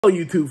Hello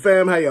YouTube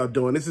fam, how y'all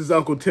doing? This is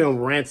Uncle Tim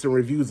Rants and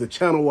Reviews, a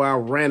channel where I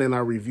rant and I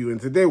review.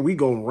 And today we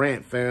gonna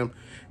rant, fam.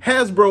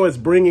 Hasbro is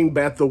bringing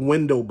back the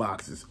window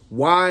boxes.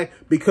 Why?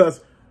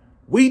 Because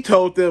we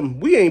told them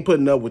we ain't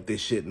putting up with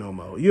this shit no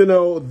more. You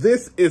know,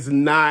 this is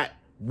not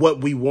what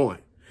we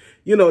want.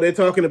 You know, they're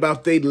talking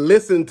about they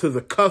listen to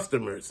the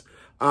customers.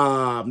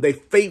 They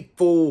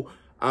faithful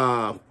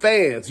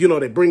fans. You know,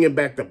 they're bringing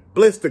back the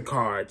blister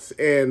cards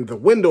and the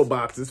window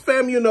boxes.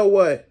 Fam, you know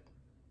what?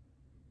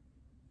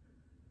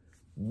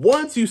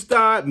 Once you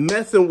start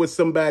messing with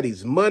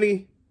somebody's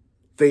money,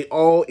 they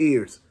all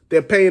ears.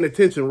 They're paying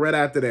attention right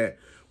after that.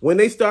 When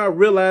they start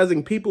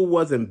realizing people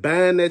wasn't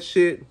buying that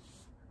shit,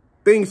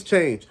 things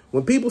change.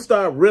 When people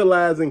start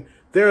realizing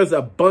there's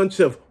a bunch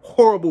of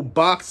horrible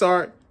box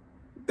art,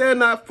 they're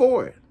not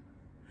for it.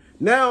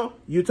 Now,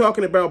 you're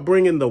talking about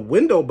bringing the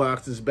window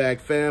boxes back,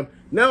 fam.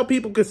 Now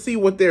people can see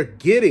what they're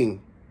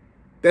getting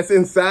that's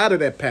inside of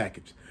that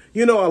package.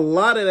 You know, a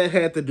lot of that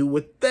had to do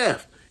with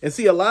theft. And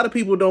see, a lot of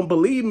people don't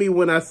believe me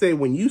when I say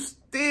when you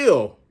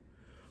steal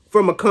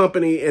from a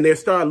company and they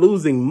start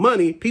losing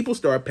money, people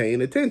start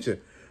paying attention.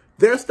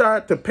 They're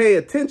starting to pay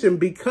attention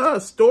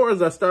because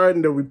stores are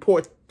starting to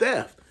report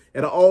theft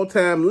at an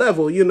all-time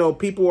level. You know,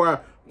 people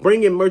are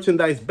bringing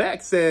merchandise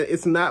back saying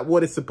it's not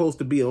what it's supposed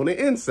to be on the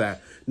inside.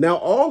 Now,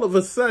 all of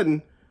a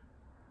sudden,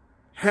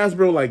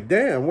 Hasbro like,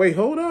 damn, wait,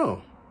 hold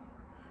on.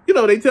 You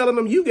know, they telling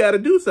them you got to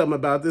do something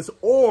about this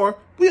or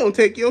we don't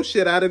take your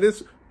shit out of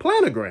this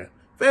planogram.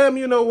 Fam,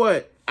 you know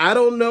what? I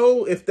don't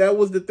know if that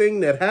was the thing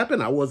that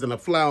happened. I wasn't a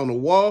fly on the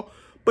wall.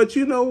 But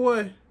you know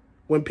what?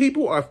 When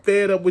people are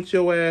fed up with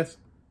your ass,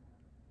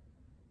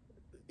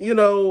 you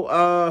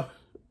know,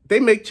 they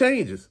make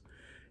changes.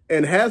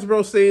 And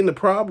Hasbro seeing the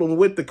problem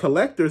with the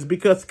collectors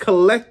because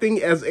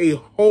collecting as a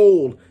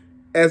whole,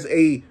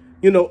 you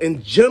know,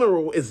 in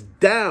general is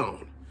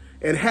down.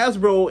 And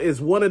Hasbro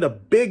is one of the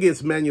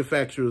biggest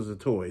manufacturers of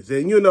toys.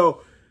 And, you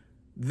know,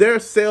 their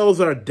sales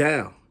are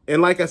down.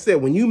 And like I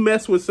said, when you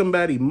mess with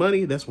somebody's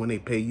money, that's when they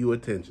pay you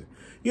attention.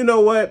 You know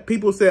what?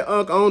 People say,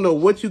 Unc, I don't know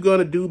what you're going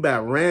to do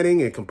about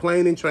ranting and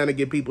complaining, trying to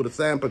get people to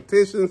sign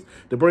petitions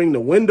to bring the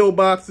window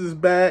boxes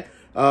back,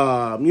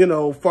 you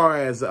know, far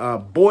as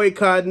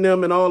boycotting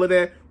them and all of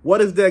that.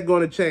 What is that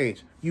going to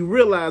change? You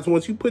realize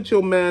once you put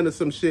your mind to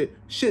some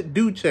shit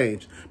do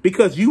change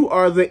because you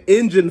are the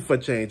engine for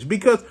change,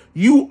 because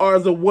you are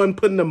the one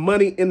putting the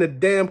money in the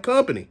damn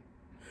company.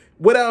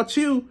 Without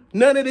you,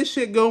 none of this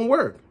shit going to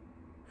work.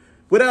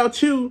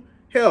 Without you,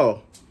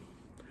 hell,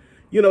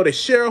 you know, the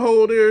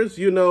shareholders,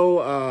 you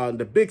know,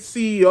 the big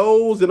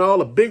CEOs and all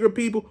the bigger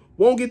people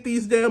won't get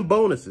these damn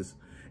bonuses.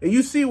 And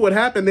you see what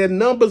happened, their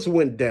numbers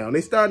went down.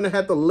 They starting to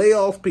have to lay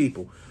off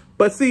people.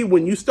 But see,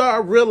 when you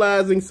start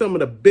realizing some of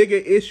the bigger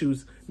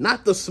issues,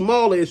 not the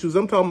smaller issues,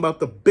 I'm talking about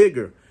the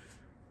bigger,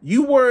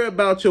 you worry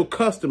about your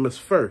customers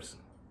first.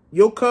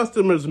 Your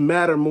customers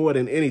matter more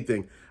than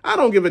anything. I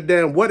don't give a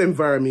damn what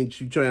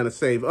environment you're trying to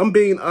save. I'm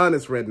being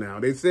honest right now.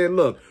 They said,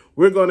 look,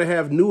 we're going to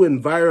have new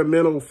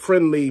environmental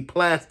friendly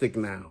plastic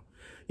now,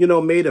 you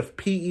know, made of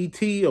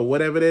PET or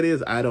whatever that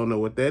is. I don't know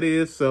what that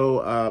is.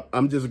 So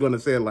I'm just going to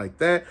say it like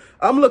that.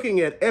 I'm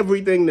looking at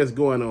everything that's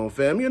going on,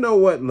 fam. You know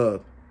what?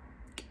 Look,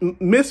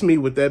 miss me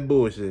with that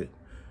bullshit.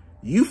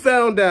 You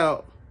found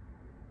out,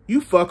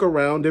 you fuck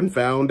around and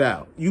found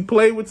out. You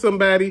play with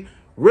somebody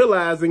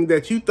realizing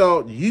that you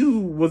thought you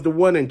was the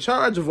one in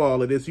charge of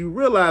all of this. You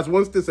realize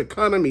once this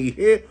economy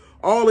hit,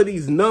 all of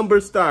these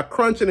numbers start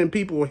crunching in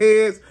people's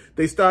heads.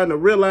 They starting to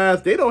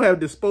realize they don't have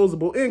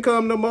disposable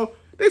income no more.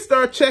 They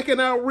start checking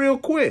out real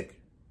quick.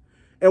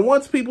 And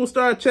once people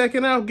start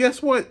checking out,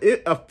 guess what?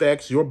 It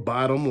affects your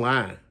bottom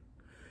line.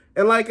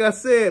 And like I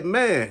said,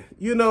 man,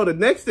 you know, the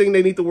next thing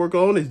they need to work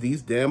on is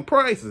these damn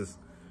prices.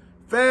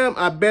 Fam,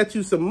 I bet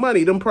you some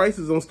money, them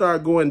prices gonna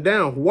start going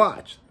down.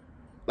 Watch.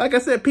 Like I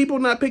said, people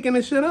not picking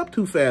this shit up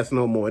too fast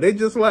no more. They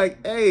just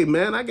like, hey,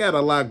 man, I got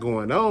a lot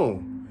going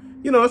on.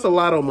 You know, it's a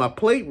lot on my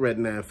plate right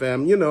now,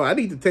 fam. You know, I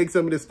need to take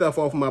some of this stuff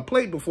off my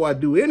plate before I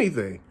do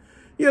anything.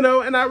 You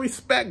know, and I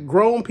respect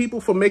grown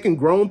people for making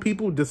grown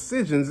people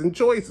decisions and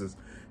choices.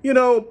 You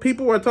know,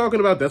 people are talking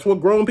about that's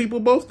what grown people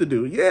supposed to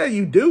do. Yeah,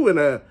 you do.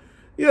 And,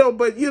 you know,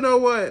 but you know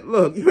what?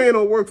 Look, you ain't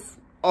gonna work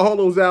all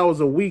those hours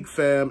a week,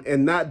 fam,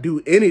 and not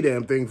do any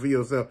damn thing for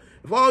yourself.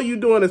 If all you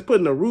doing is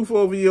putting a roof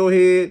over your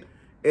head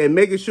and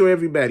making sure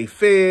everybody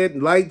fed,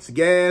 lights,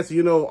 gas,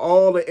 you know,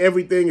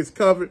 everything is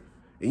covered,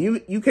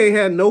 and you can't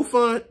have no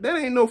fun, that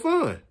ain't no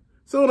fun.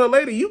 Sooner or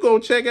later, you gonna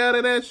check out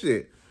of that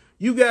shit.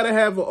 You gotta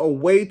have a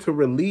way to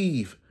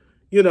relieve.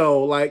 You know,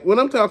 like when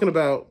I'm talking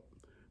about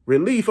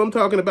relief, I'm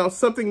talking about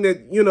something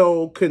that, you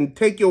know, can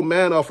take your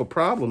mind off of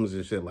problems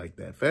and shit like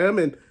that, fam.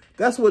 And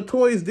that's what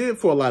toys did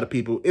for a lot of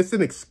people. It's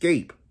an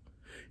escape.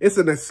 It's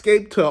an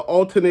escape to an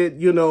alternate,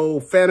 you know,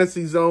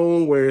 fantasy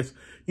zone where it's,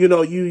 you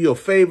know, your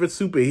favorite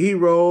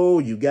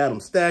superhero, you got them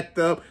stacked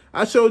up.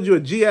 I showed you a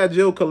G.I.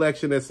 Joe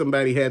collection that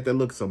somebody had that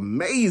looks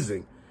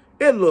amazing.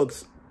 It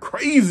looks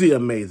crazy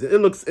amazing. It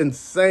looks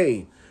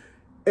insane.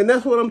 And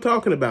that's what I'm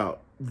talking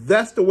about.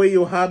 That's the way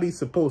your hobby's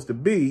supposed to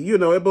be. You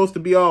know, it's supposed to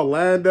be all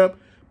lined up.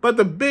 But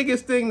the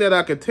biggest thing that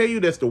I could tell you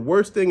that's the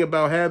worst thing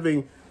about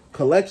having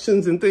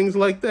collections and things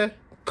like that,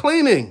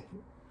 cleaning.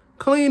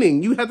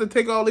 Cleaning. You have to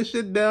take all this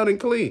shit down and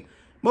clean.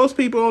 Most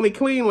people only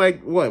clean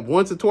like, what,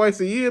 once or twice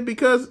a year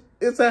because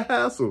it's a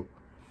hassle.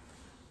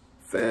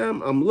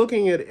 Fam, I'm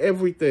looking at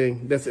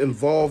everything that's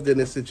involved in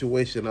this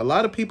situation. A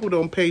lot of people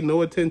don't pay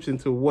no attention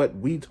to what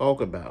we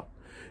talk about.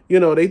 You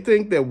know, they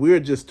think that we're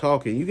just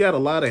talking. You got a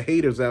lot of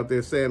haters out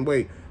there saying,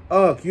 wait,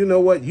 you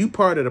know what? You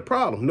part of the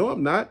problem. No,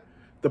 I'm not.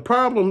 The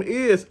problem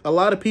is a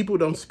lot of people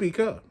don't speak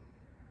up.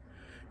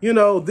 You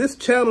know, this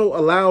channel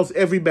allows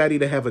everybody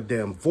to have a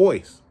damn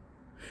voice.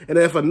 And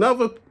if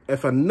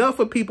enough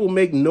of people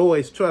make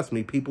noise, trust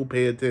me, people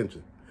pay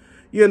attention.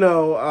 You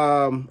know,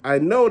 I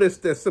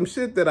noticed that some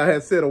shit that I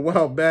had said a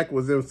while back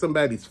was in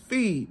somebody's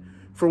feed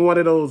from one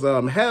of those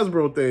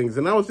Hasbro things.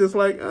 And I was just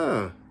like,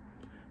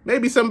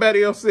 maybe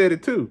somebody else said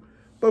it too.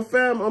 But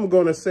fam, I'm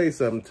going to say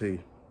something to you.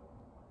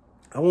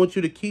 I want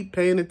you to keep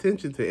paying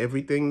attention to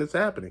everything that's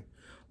happening.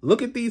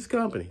 Look at these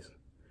companies.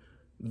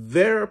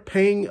 They're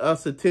paying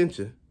us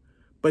attention.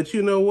 But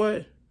you know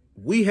what?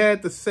 We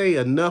had to say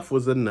enough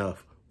was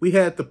enough. We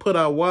had to put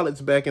our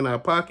wallets back in our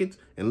pockets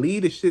and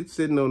leave the shit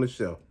sitting on the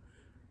shelf.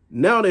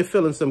 Now they're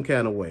feeling some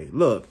kind of way.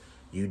 Look,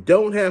 you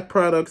don't have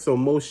products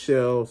on most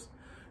shelves.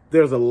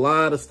 There's a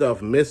lot of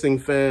stuff missing,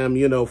 fam,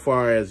 you know,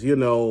 far as, you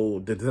know,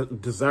 the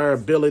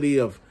desirability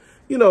of,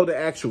 you know, the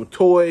actual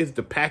toys.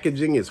 The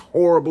packaging is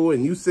horrible.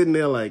 And you sitting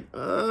there like,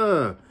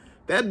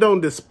 that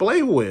don't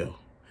display well.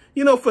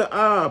 You know, for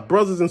our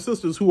brothers and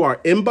sisters who are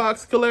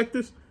inbox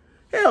collectors,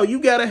 hell, you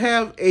got to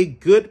have a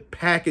good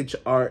package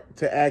art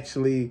to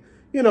actually,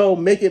 you know,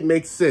 make it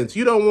make sense.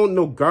 You don't want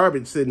no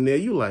garbage sitting there.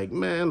 You like,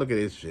 man, look at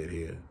this shit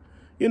here.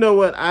 You know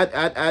what?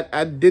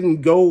 I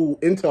didn't go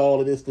into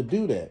all of this to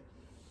do that.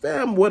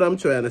 Fam, what I'm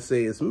trying to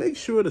say is make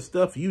sure the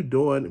stuff you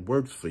doing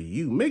works for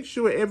you. Make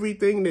sure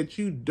everything that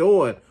you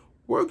doing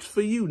works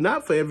for you,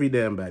 not for every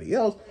damn body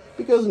else,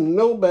 because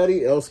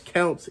nobody else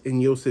counts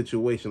in your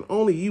situation.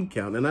 Only you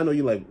count. And I know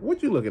you're like,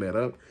 what you looking at,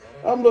 huh?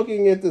 I'm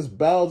looking at this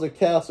Bowser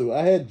Castle.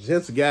 I had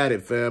just got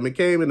it, fam. It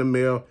came in the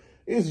mail.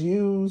 It's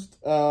used.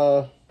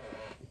 Just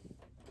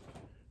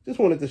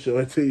wanted to show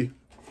it to you.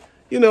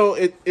 You know,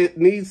 it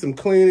needs some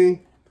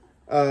cleaning.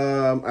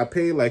 I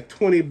paid like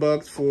 20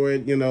 bucks for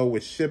it, you know,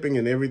 with shipping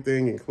and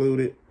everything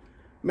included.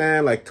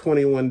 Man, like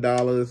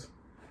 $21.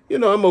 You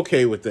know, I'm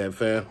okay with that,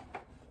 fam.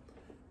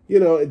 You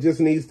know, it just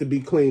needs to be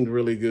cleaned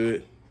really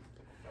good.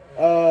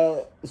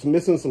 It's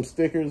missing some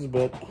stickers,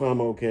 but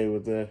I'm okay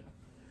with that.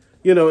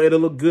 You know, it'll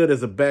look good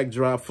as a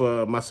backdrop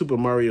for my Super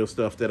Mario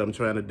stuff that I'm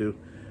trying to do.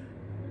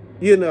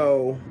 You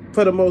know,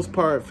 for the most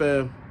part,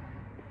 fam,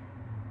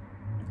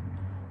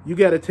 you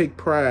got to take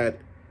pride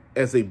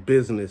as a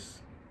business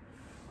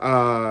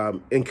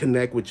and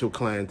connect with your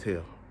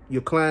clientele.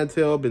 Your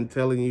clientele been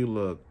telling you,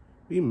 look,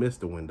 we miss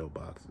the window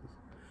boxes.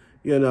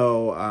 You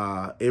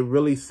know, it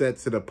really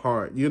sets it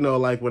apart. You know,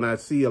 like when I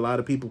see a lot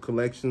of people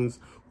collections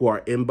who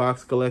are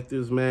inbox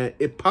collectors, man,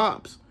 it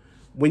pops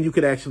when you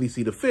could actually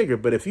see the figure.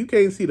 But if you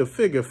can't see the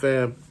figure,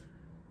 fam,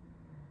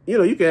 you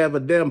know, you can have a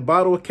damn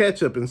bottle of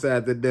ketchup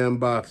inside the damn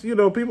box. You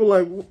know, people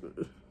like,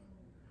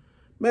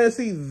 man,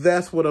 see,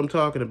 that's what I'm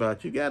talking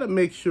about. You got to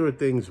make sure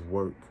things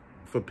work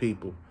for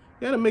people.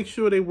 You got to make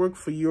sure they work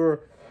for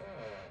your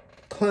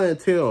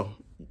clientele,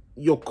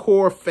 your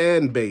core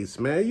fan base,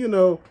 man. You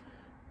know,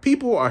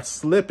 people are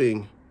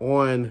slipping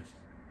on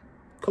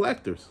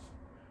collectors.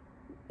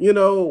 You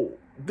know,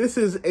 this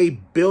is a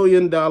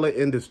billion-dollar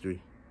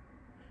industry.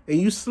 And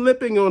you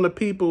slipping on the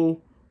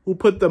people who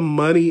put the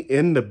money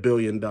in the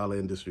billion-dollar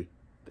industry.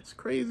 That's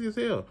crazy as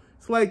hell.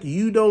 It's like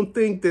you don't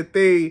think that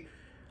they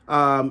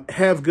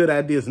have good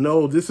ideas.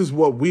 No, this is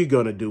what we're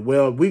going to do.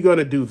 Well, we're going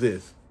to do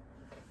this.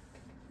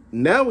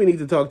 Now we need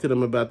to talk to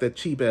them about that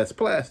cheap-ass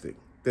plastic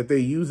that they're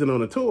using on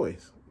the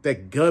toys.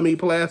 That gummy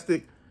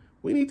plastic.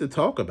 We need to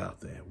talk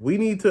about that. We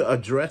need to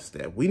address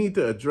that. We need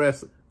to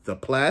address the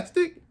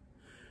plastic.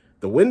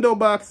 The window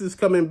box is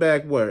coming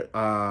back, what,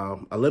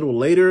 a little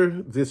later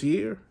this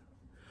year.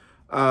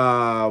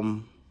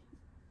 And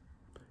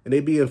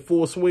they be in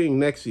full swing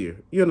next year,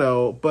 you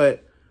know.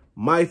 But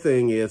my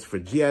thing is for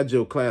G.I.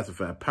 Joe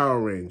Classified, Power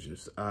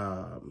Rangers,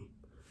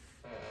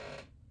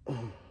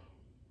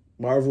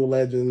 Marvel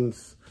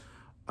Legends,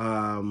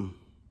 for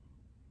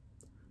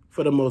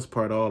the most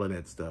part, all of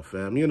that stuff,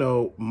 fam. You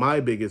know, my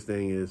biggest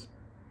thing is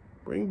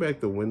bring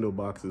back the window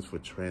boxes for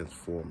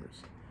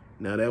Transformers.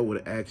 Now, that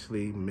would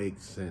actually make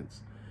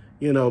sense,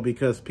 you know,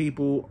 because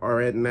people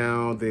are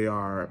they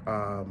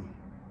are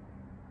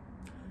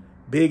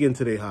big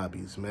into their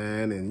hobbies,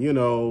 man. And, you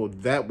know,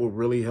 that will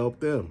really help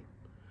them.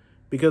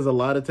 Because a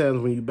lot of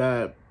times when you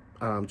buy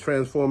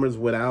Transformers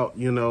without,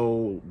 you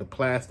know, the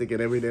plastic and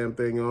every damn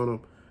thing on them,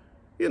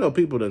 you know,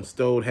 people done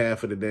stole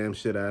half of the damn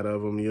shit out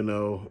of them, you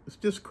know. It's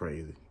just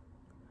crazy.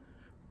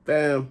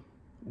 Fam,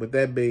 with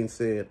that being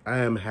said, I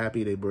am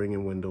happy they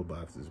bringing window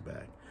boxes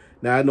back.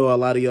 Now, I know a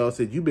lot of y'all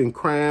said, you've been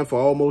crying for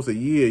almost a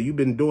year. You've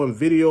been doing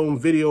video on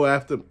video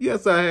after.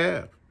 Yes, I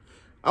have.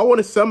 I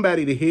wanted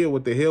somebody to hear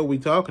what the hell we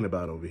talking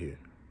about over here.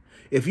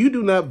 If you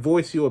do not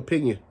voice your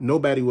opinion,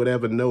 nobody would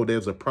ever know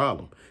there's a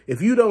problem.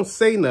 If you don't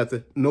say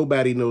nothing,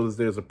 nobody knows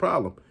there's a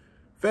problem.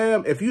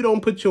 Fam, if you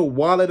don't put your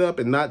wallet up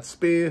and not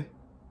spend,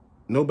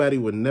 nobody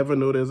would never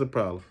know there's a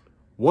problem.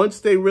 Once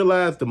they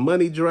realize the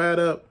money dried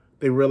up,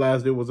 they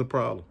realize there was a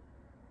problem.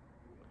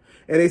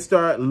 And they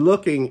start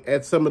looking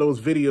at some of those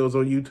videos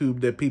on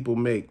YouTube that people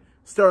make.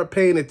 Start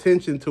paying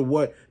attention to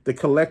what the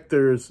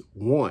collectors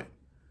want.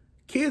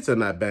 Kids are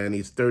not buying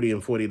these $30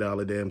 and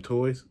 $40 damn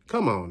toys.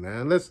 Come on,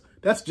 man.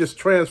 That's just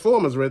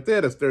Transformers right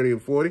there. That's 30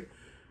 and 40.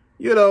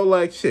 You know,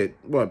 like shit.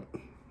 What?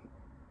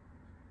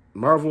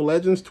 Marvel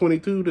Legends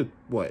 22 to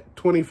what?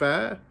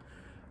 25.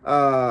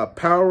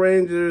 Power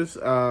Rangers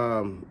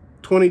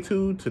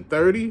 22 to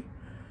 30.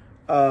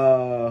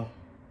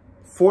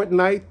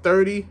 Fortnite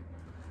 30.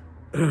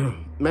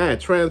 Man,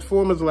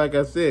 Transformers, like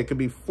I said, could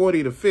be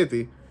 40 to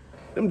 50.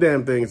 Them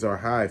damn things are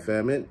high,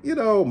 fam. And, you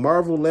know,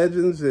 Marvel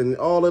Legends and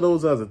all of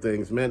those other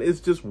things, man. It's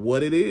just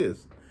what it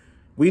is.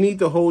 We need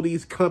to hold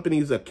these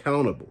companies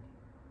accountable.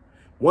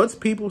 Once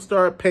people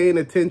start paying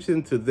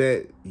attention to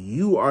that,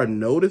 you are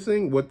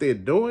noticing what they're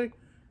doing,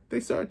 they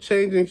start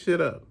changing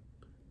shit up.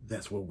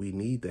 That's what we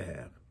need to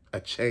have, a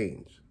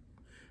change.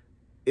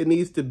 It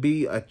needs to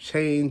be a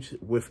change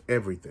with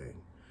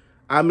everything.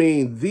 I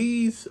mean,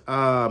 these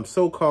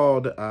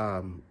so-called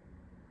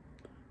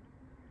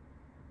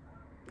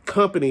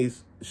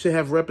companies should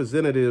have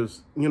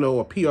representatives, you know,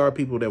 or PR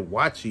people that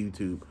watch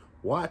YouTube.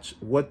 Watch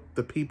what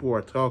the people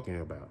are talking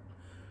about.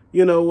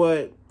 You know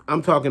what?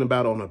 I'm talking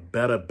about on a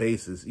better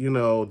basis. You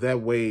know,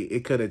 that way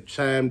it could have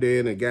chimed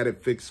in and got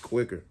it fixed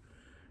quicker.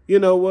 You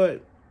know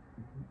what?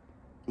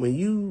 When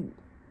you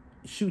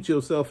shoot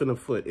yourself in the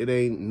foot, it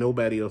ain't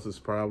nobody else's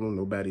problem,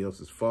 nobody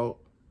else's fault.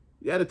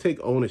 You got to take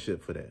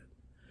ownership for that.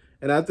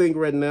 And I think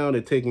right now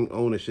they're taking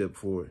ownership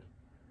for it.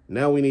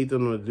 Now we need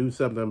them to do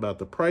something about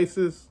the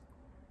prices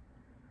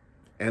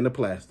and the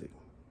plastic.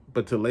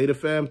 But till later,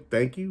 fam,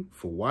 thank you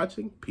for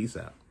watching. Peace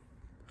out.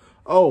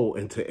 Oh,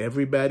 and to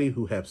everybody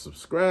who have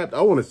subscribed,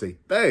 I want to say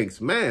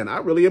thanks. Man, I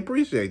really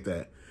appreciate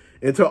that.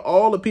 And to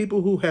all the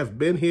people who have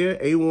been here,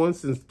 A1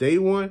 since day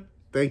one,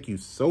 thank you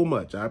so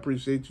much. I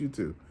appreciate you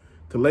too.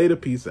 Till later,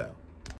 peace out.